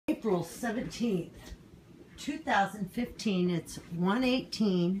April 17th, 2015. It's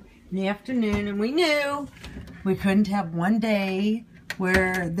 1:18 in the afternoon, and we knew we couldn't have one day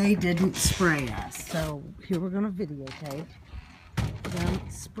where they didn't spray us. So here we're going to videotape them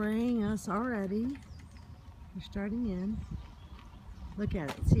spraying us already. We're starting in. Look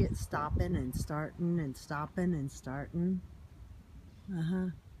at it. See it stopping and starting and stopping and starting.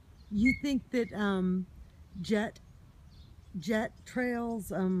 You think that jet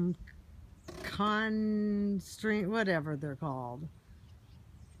trails, whatever they're called,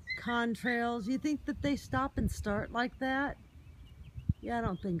 contrails, you think that they stop and start like that? Yeah, I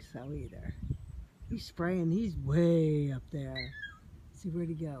don't think so either. He's spraying. He's way up there. See, where'd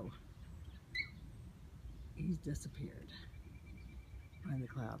he go? He's disappeared behind the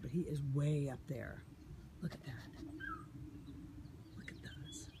cloud, but he is way up there. Look at that. Look at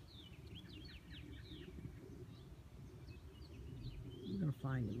those. I'm gonna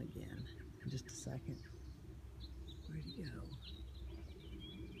find him again in just a second. Where'd he go?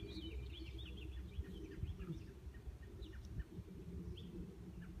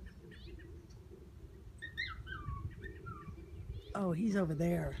 Oh, he's over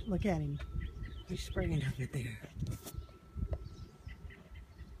there. Look at him. He's spraying over there.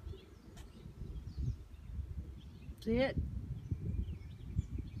 See it?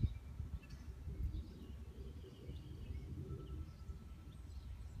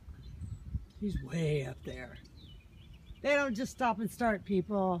 He's way up there. They don't just stop and start,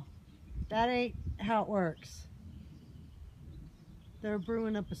 people. That ain't how it works. They're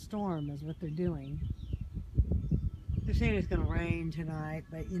brewing up a storm is what they're doing. They're saying it's going to rain tonight,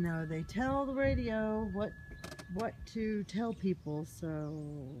 but you know, they tell the radio what to tell people, so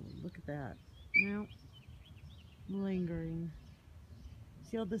look at that. Now, lingering.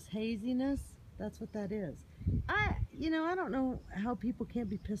 See all this haziness? That's what that is. I don't know how people can't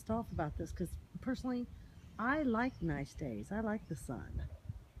be pissed off about this, because personally, I like nice days. I like the sun.